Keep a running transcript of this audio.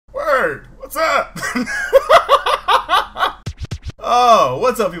Word! What's up? Oh,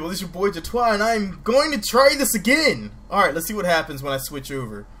 what's up, people? This is your boy Jatois, and I'm going to try this again. Alright, let's see what happens when I switch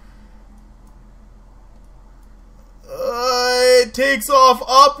over. It takes off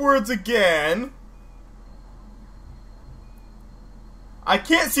upwards again. I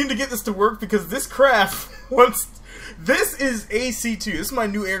can't seem to get this to work because this craft wants... This is AC2. This is my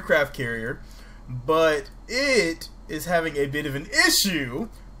new aircraft carrier. But it is having a bit of an issue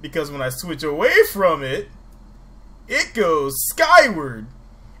because when I switch away from it, it goes skyward.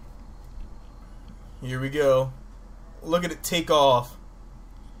 Here we go. Look at it take off.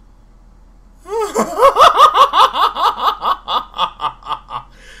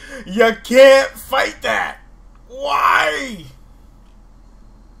 You can't fight that. Why?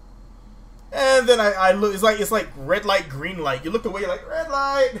 And then I look. It's like red light, green light. You look away, you're like red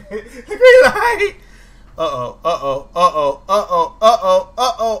light, green light. Uh oh.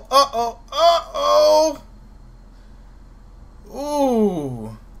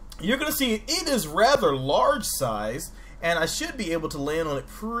 Ooh. You're gonna see it is rather large size, and I should be able to land on it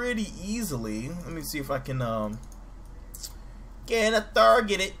pretty easily. Let me see if I can can I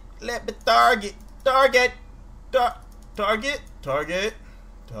target it? Let me target. Target.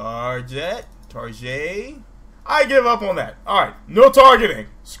 I give up on that. Alright, no targeting.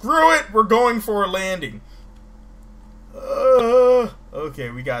 Screw it, we're going for a landing. Okay,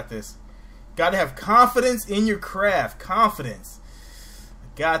 we got this. Gotta have confidence in your craft. Confidence.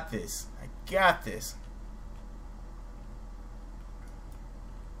 I got this. I got this.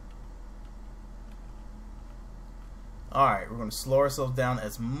 Alright, we're going to slow ourselves down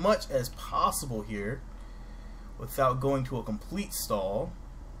as much as possible here without going to a complete stall.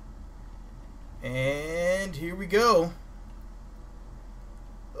 And here we go.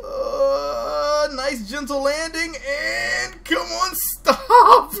 Nice gentle landing, and come on,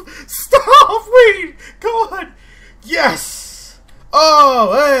 stop! Stop! Wait! Come on! Yes!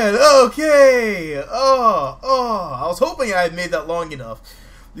 Oh, man, okay! I was hoping I had made that long enough,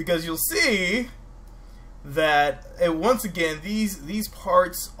 because you'll see that, once again, these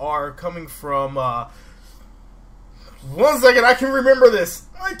parts are coming from, 1 second, I can remember this!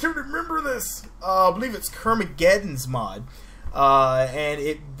 I believe it's Kermageddon's mod. And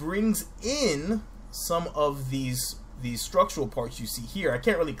it brings in some of these structural parts you see here. I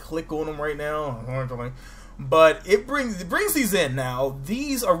can't really click on them right now, but it brings these in. Now,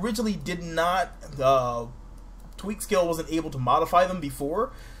 these originally did not, Tweak Scale wasn't able to modify them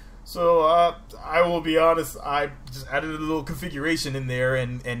before, so I will be honest, I just added a little configuration in there,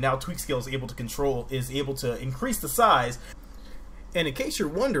 and now Tweak Scale is able to increase the size. And in case you're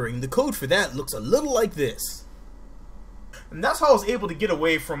wondering, the code for that looks a little like this. And that's how I was able to get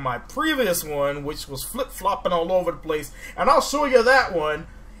away from my previous one, which was flip-flopping all over the place. And I'll show you that one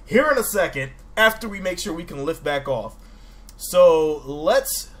here in a second, after we make sure we can lift back off. So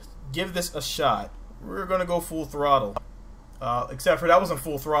let's give this a shot. We're gonna go full throttle. Except for that wasn't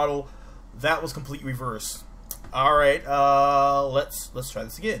full throttle, that was complete reverse. Alright, let's try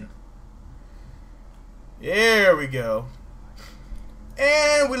this again. There we go.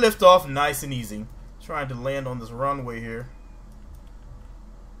 And we lift off nice and easy. Trying to land on this runway here.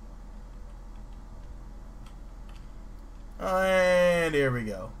 And there we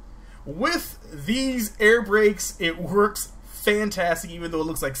go. With these air brakes, it works fantastic, even though it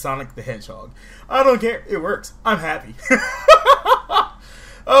looks like Sonic the Hedgehog. I don't care. It works. I'm happy.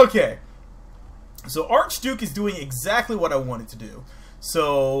 Okay. So Archduke is doing exactly what I wanted to do.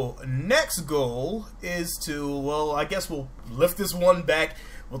 So next goal is to, well, I guess we'll lift this one back.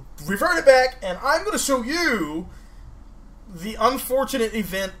 We'll revert it back, and I'm going to show you the unfortunate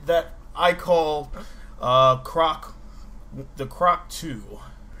event that I call the Croc 2.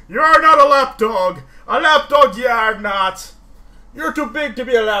 You're not a lapdog! A lapdog you are not! You're too big to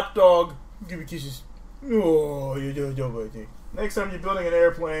be a lapdog! Give me kisses. Oh, you do. Next time you're building an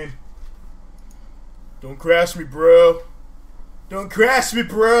airplane, don't crash me, bro. Don't crash me,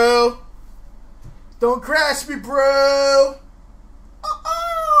 bro. Don't crash me, bro.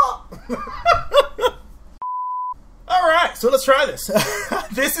 Alright, so let's try this.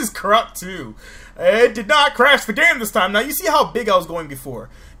 This is Croc 2. It did not crash the game this time. Now, you see how big I was going before.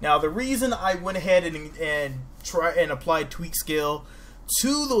 Now, the reason I went ahead and applied Tweak Scale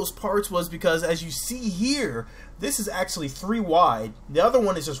to those parts was because, as you see here, this is actually 3 wide. The other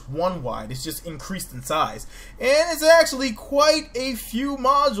one is just 1 wide. It's just increased in size. And it's actually quite a few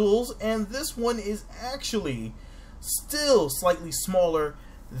modules, and this one is actually still slightly smaller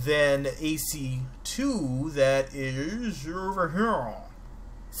than AC2 that is over here.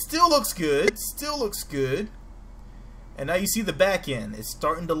 Still looks good. Still looks good. And now you see the back end. It's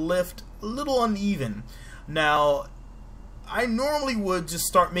starting to lift a little uneven. Now, I normally would just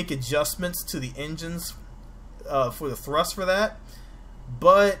start make adjustments to the engines for the thrust for that.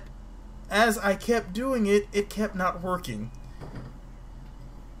 But as I kept doing it, it kept not working.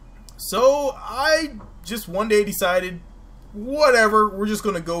 So I just one day decided, whatever, we're just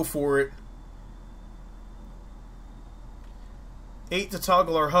going to go for it. 8 to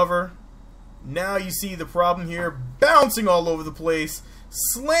toggle our hover. Now you see the problem here, bouncing all over the place,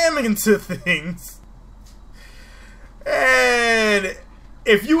 slamming into things. And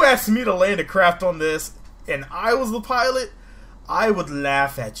if you asked me to land a craft on this and I was the pilot, I would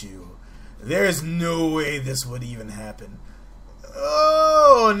laugh at you. There's no way this would even happen.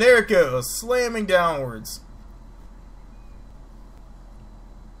 Oh, and there it goes, slamming downwards.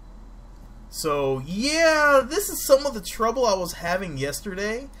 So yeah, this is some of the trouble I was having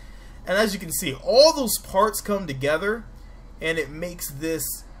yesterday. And as you can see, all those parts come together and it makes this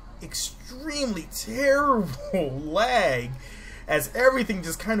extremely terrible lag as everything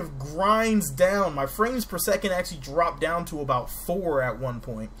just kind of grinds down. My frames per second actually dropped down to about 4 at one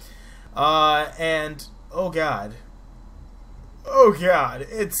point. And oh god,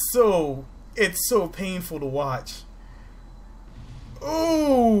 it's so painful to watch.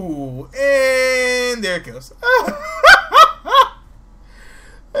 Ooh, and there it goes.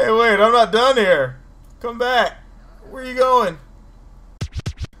 Hey, wait, I'm not done here. Come back. Where are you going?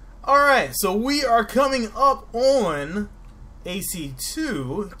 Alright, so we are coming up on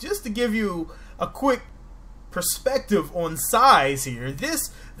AC2. Just to give you a quick perspective on size here,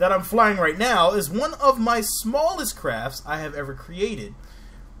 this that I'm flying right now is one of my smallest crafts I have ever created.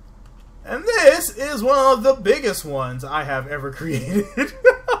 And this is one of the biggest ones I have ever created.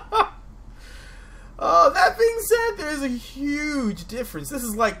 That being said, there's a huge difference. This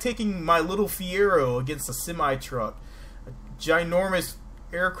is like taking my little Fiero against a semi-truck. A ginormous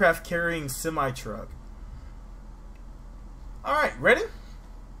aircraft carrying semi-truck. Alright, ready?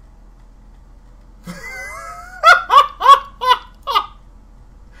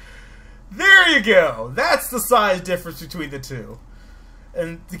 There you go! That's the size difference between the two.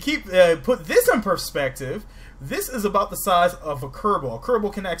 And to keep put this in perspective, this is about the size of a Kerbal. A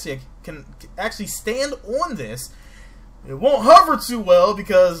Kerbal can actually stand on this. It won't hover too well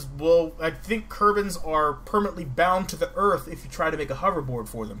because, well, I think Kerbals are permanently bound to the earth if you try to make a hoverboard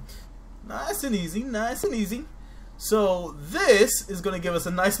for them. Nice and easy, nice and easy. So this is going to give us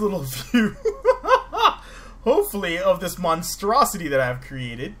a nice little view, hopefully, of this monstrosity that I've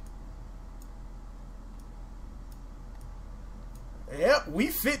created. Yep, we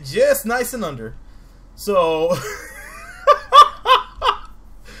fit just nice and under. So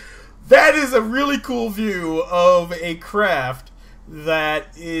that is a really cool view of a craft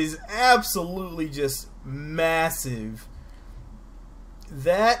that is absolutely just massive.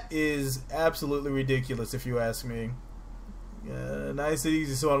 That is absolutely ridiculous if you ask me. Nice and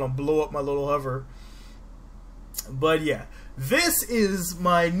easy so I don't blow up my little hover. But yeah, this is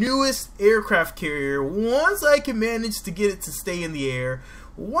my newest aircraft carrier. Once I can manage to get it to stay in the air,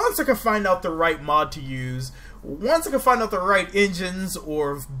 once I can find out the right mod to use, once I can find out the right engines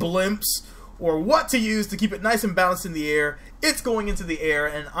or blimps or what to use to keep it nice and balanced in the air, it's going into the air,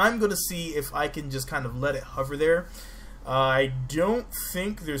 and I'm going to see if I can just kind of let it hover there. I don't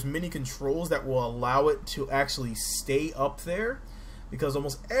think there's many controls that will allow it to actually stay up there, because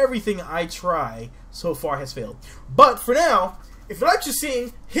almost everything I try so far has failed. But for now, if you like what you're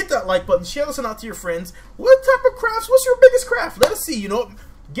seeing, hit that like button, share this out to your friends. What type of crafts? What's your biggest craft? Let us see. You know,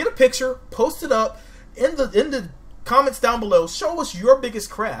 get a picture, post it up in the comments down below. Show us your biggest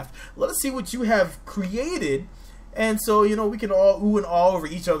craft. Let us see what you have created, and so you know we can all ooh and all over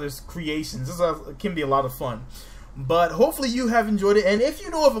each other's creations. This can be a lot of fun. But hopefully you have enjoyed it, and if you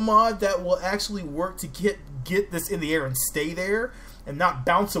know of a mod that will actually work to get this in the air and stay there and not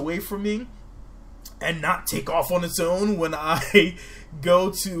bounce away from me and not take off on its own when I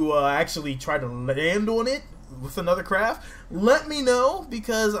go to actually try to land on it with another craft, let me know,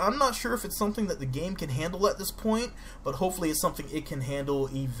 because I'm not sure if it's something that the game can handle at this point, but hopefully it's something it can handle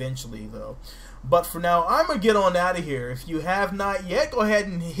eventually though. But for now, I'm going to get on out of here. If you have not yet, go ahead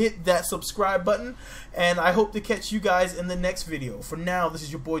and hit that subscribe button, and I hope to catch you guys in the next video. For now, this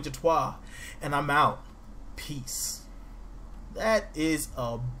is your boy Jatois, and I'm out. Peace. That is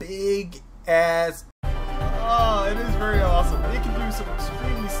a big ass. Oh, it is very awesome. It can do some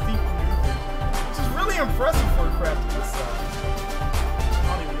extremely steep maneuvers, which is really impressive for a craft of this size.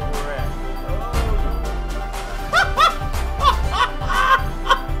 I don't even know where we're at. Oh.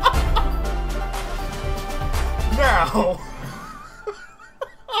 Now.